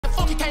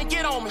can't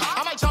get on me.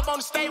 I might jump on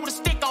the stage with a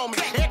stick on me.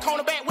 Every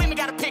cornerback women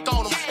got a pick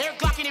on them. Every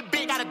Glock in it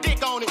big got a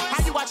dick on it.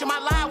 How you watching my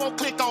live, won't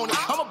click on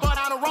it. I'm a butt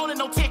on a rolling,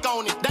 no tick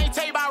on it. They ain't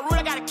tell you about root,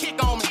 I got a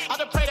kick on me. I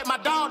just pray that my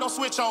dog don't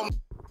switch on me.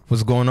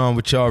 What's going on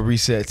with y'all?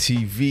 Reset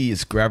TV.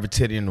 It's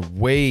gravitating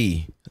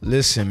away.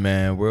 Listen,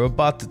 man, we're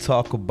about to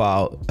talk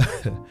about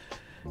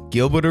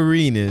Gilbert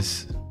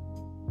Arenas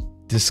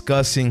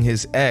discussing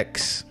his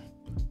ex,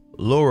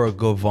 Laura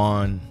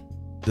Govan,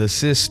 the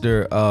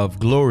sister of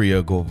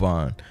Gloria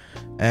Govan.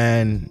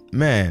 And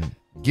man,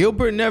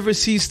 Gilbert never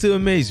ceased to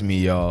amaze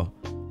me, y'all.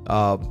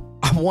 I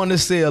want to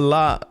say a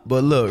lot,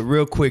 but look,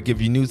 real quick, if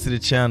you're new to the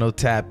channel,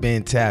 tap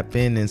in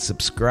and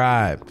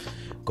subscribe.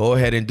 Go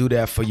ahead and do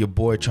that for your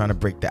boy trying to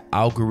break the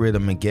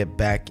algorithm and get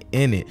back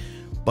in it.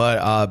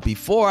 But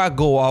before I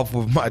go off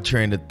with my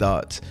train of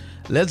thoughts,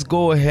 let's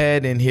go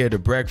ahead and hear the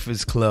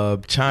Breakfast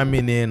Club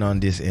chiming in on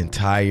this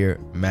entire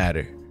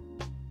matter.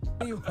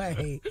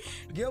 Anyway,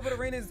 Gilbert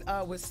Arenas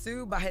was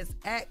sued by his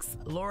ex,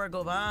 Laura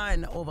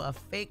Govan, over a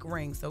fake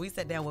ring. So he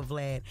sat down with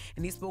Vlad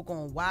and he spoke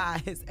on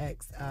why his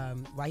ex,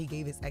 why he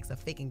gave his ex a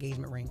fake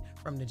engagement ring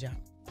from the jump.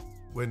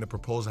 When the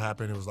proposal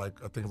happened, it was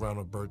like, I think around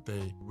her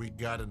birthday, we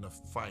got in a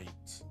fight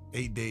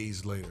 8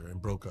 days later and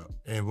broke up.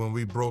 And when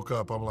we broke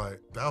up, I'm like,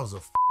 that was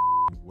a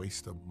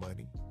waste of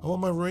money. I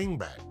want my ring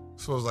back.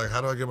 So I was like,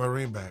 how do I get my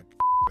ring back?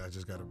 I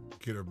just gotta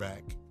get her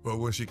back. But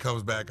when she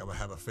comes back, I'm gonna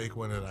have a fake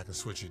one and I can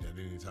switch it at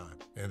any time.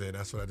 And then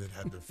that's what I did,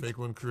 had the fake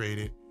one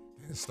created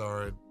and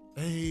started,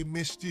 hey,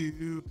 missed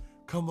you,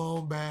 come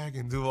on back,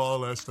 and do all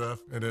that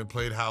stuff. And then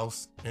played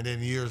house. And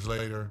then years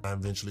later, I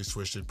eventually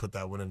switched it, put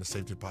that one in the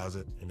safe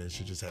deposit, and then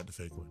she just had the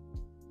fake one.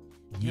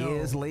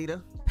 Years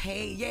later?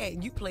 Yeah,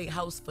 you played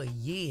house for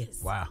years.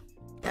 Wow.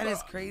 That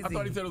is crazy. I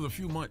thought he said it was a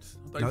few months.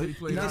 I thought No, he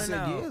played he house.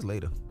 said years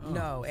later.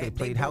 No, They and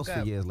played broke house for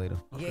up. years later.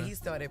 Yeah, he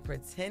started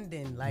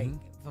pretending like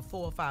for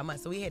 4 or 5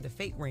 months. So he had the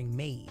fake ring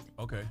made.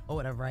 Okay. Or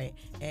whatever, right?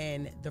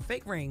 And the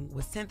fake ring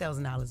was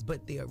 $10,000,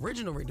 but the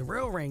original ring, the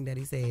real ring that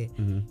he said,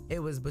 it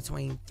was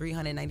between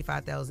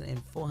 $395,000 and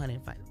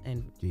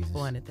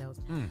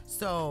 $400,000.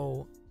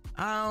 So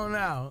I don't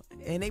know.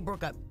 And they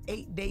broke up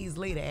 8 days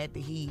later after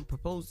he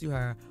proposed to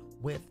her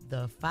with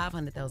the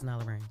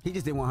 $500,000 ring. He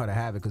just didn't want her to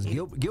have it because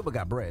Gilbert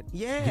got bread.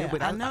 Yeah,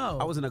 Gilbert, I know.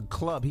 I was in a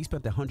club. He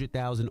spent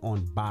 $100,000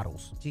 on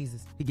bottles.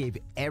 Jesus. He gave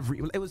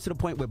it was to the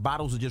point where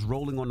bottles were just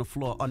rolling on the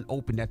floor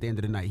unopened at the end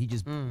of the night. He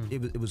just,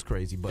 it was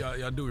crazy. But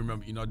y'all do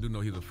remember, I do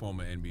know he's a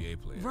former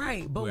NBA player.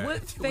 Right, but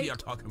what are y'all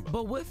talking about?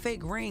 But what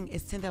fake ring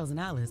is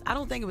 $10,000? I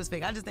don't think it was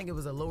fake. I just think it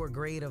was a lower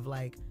grade of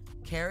like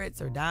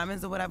carats or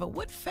diamonds or whatever.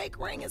 What fake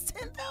ring is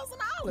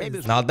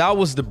 $10,000? Now that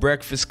was the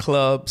Breakfast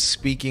Club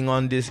speaking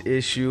on this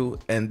issue,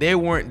 and they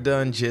weren't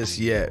done just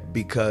yet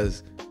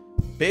because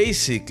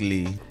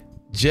basically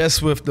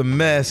Just With the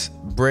Mess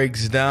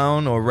breaks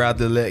down, or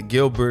rather Let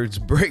Gilbert's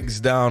breaks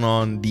down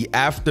on the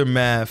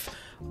aftermath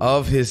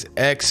of his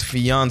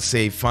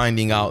ex-fiance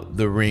finding out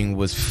the ring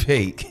was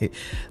fake.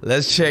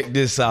 Let's check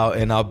this out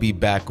and I'll be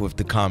back with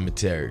the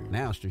commentary.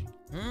 Now, Street.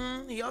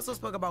 He also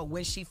spoke about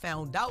when she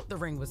found out the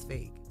ring was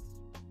fake.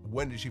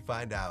 When did she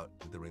find out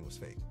that the ring was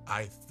fake?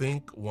 I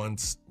think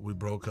once we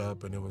broke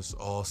up and it was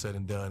all said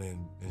and done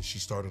and she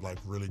started like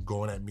really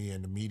going at me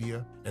in the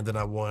media, and then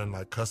I won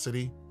like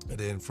custody. And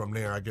then from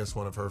there, I guess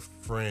one of her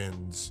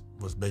friends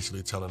was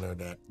basically telling her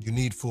that you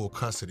need full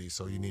custody.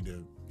 So you need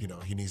to,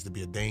 he needs to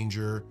be a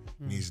danger.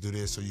 He needs to do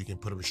this so you can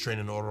put a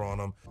restraining order on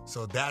him.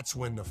 So that's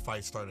when the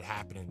fight started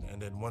happening.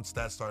 And then once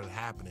that started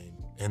happening,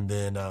 and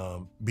then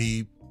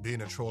me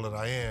being a troll that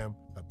I am,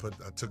 I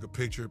took a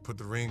picture, put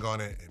the ring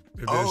on it.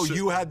 And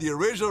you had the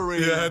original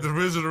ring. Yeah, I had the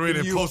original ring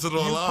and posted it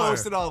online. You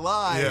posted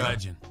online. Yeah.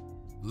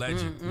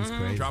 Legend. That's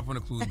crazy. Dropping the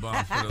clues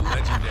bomb for the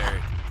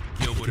legendary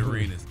Gilbert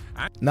Arenas.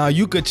 Now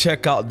you could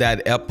check out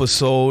that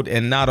episode,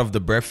 and not of the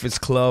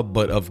Breakfast Club,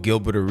 but of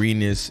Gilbert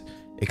Arenas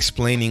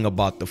explaining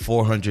about the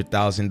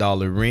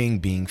 $400,000 ring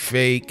being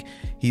fake.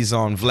 He's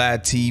on Vlad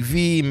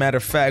TV. Matter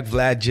of fact,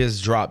 Vlad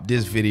just dropped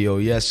this video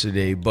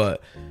yesterday.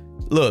 But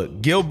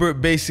look, Gilbert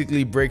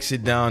basically breaks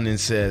it down and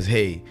says,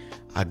 hey,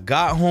 I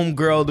got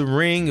homegirl the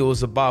ring. It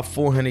was about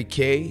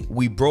 $400K.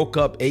 We broke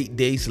up 8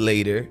 days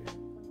later.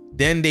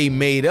 Then they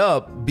made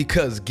up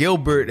because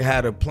Gilbert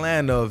had a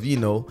plan of,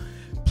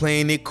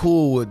 playing it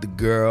cool with the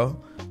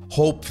girl.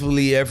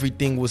 Hopefully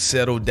everything was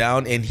settled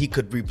down and he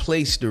could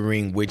replace the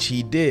ring, which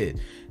he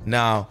did.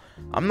 Now,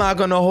 I'm not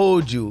gonna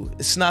hold you.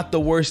 It's not the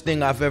worst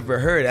thing I've ever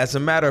heard. As a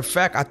matter of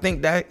fact, I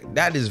think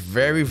that is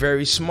very,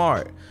 very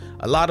smart.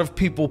 A lot of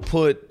people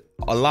put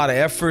a lot of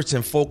efforts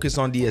and focus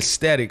on the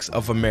aesthetics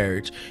of a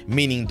marriage,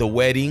 meaning the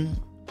wedding,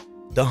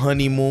 the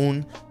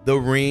honeymoon, the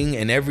ring,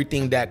 and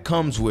everything that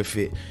comes with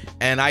it.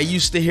 And I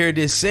used to hear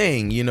this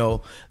saying,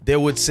 they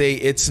would say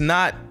it's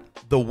not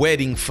the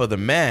wedding for the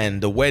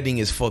man, the wedding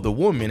is for the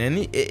woman.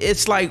 And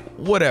it's like,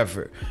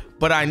 whatever.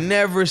 But I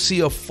never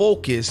see a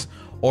focus,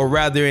 or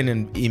rather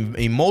an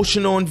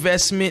emotional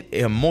investment,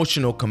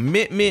 emotional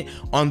commitment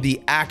on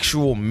the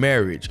actual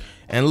marriage.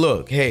 And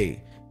look,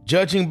 hey,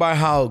 judging by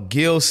how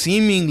Gil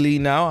seemingly,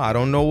 now I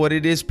don't know what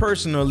it is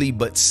personally,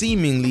 but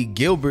seemingly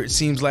Gilbert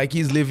seems like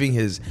he's living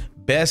his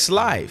best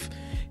life.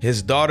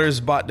 His daughter's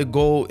about to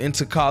go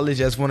into college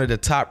as one of the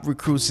top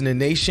recruits in the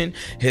nation.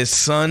 His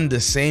son,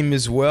 the same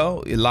as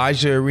well.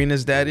 Elijah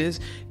Arenas, that is.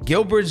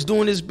 Gilbert's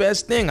doing his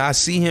best thing. I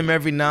see him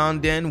every now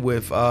and then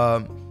with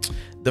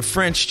the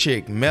French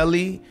chick,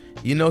 Melly.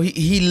 You know,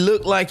 he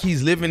looked like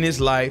he's living his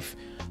life.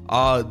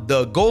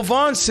 The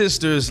Govan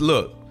sisters,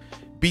 look,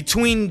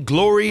 between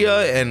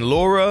Gloria and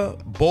Laura,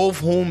 both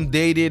whom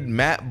dated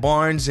Matt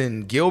Barnes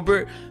and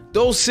Gilbert,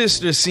 those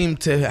sisters seem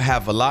to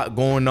have a lot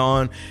going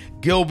on.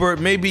 Gilbert,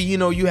 maybe, you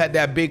know, you had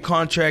that big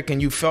contract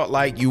and you felt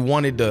like you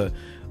wanted to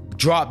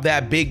drop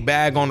that big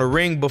bag on the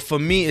ring. But for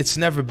me, it's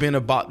never been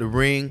about the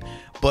ring.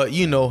 But,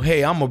 you know,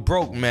 hey, I'm a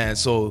broke man.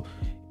 So,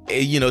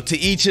 you know, to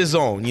each his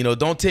own. You know,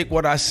 don't take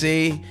what I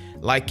say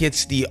like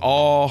it's the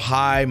all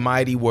high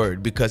mighty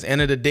word, because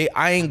end of the day,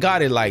 I ain't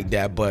got it like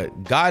that.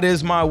 But God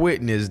is my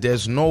witness.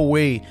 There's no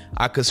way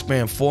I could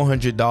spend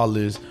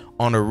 $400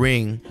 on a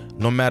ring,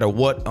 no matter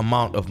what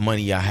amount of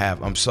money I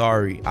have. I'm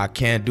sorry, I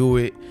can't do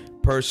it.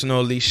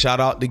 Personally, shout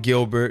out to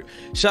Gilbert.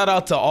 Shout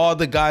out to all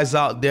the guys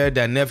out there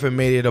that never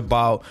made it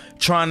about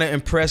trying to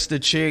impress the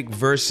chick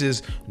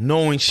versus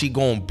knowing she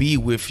gonna be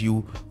with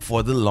you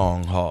for the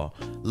long haul.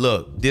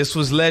 Look, this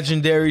was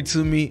legendary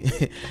to me.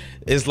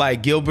 It's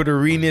like Gilbert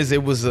Arenas.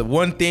 It was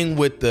one thing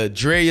with the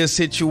Drea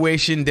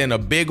situation, then a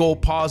big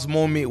old pause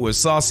moment with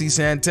Saucy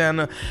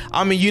Santana.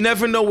 I mean, you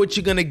never know what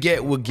you're gonna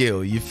get with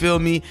Gil. You feel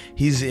me?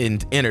 He's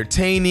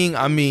entertaining.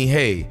 I mean,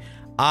 hey,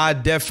 I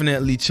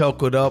definitely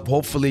chuckled up.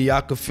 Hopefully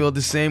y'all could feel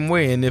the same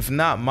way, and if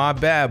not, my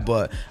bad.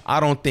 But I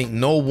don't think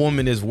no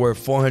woman is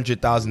worth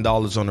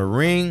 $400,000 on a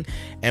ring,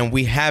 and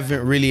we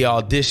haven't really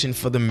auditioned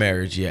for the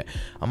marriage yet.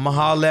 I'ma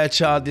holla at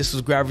y'all. This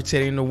was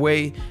Gravitating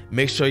Away.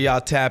 Make sure y'all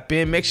tap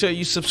in. Make sure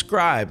you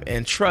subscribe,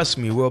 and trust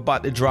me, we're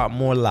about to drop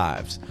more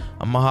lives.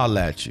 I'ma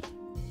holla at you.